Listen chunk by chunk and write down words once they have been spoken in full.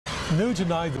New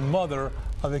tonight, the mother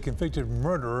of a convicted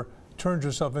murderer turns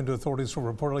herself into authorities for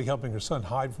reportedly helping her son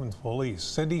hide from the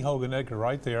police. Piney Hoy Edgar,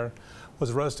 right there,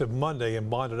 was arrested Monday and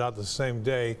bonded out the same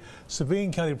day. Sabine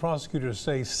County prosecutors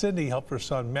say Cindy helped her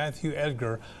son Matthew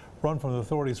Edgar run from the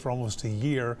authorities for almost a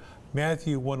year.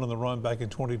 Matthew went on the run back in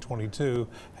 2022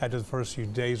 after the first few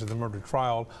days of the murder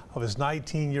trial of his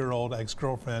 19-year-old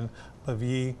ex-girlfriend,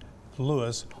 Livy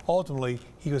Lewis. Ultimately,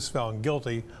 he was found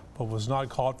guilty, but was not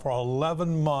caught for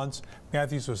 11 months.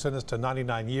 Matthews was sentenced to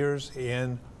 99 years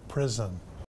in prison.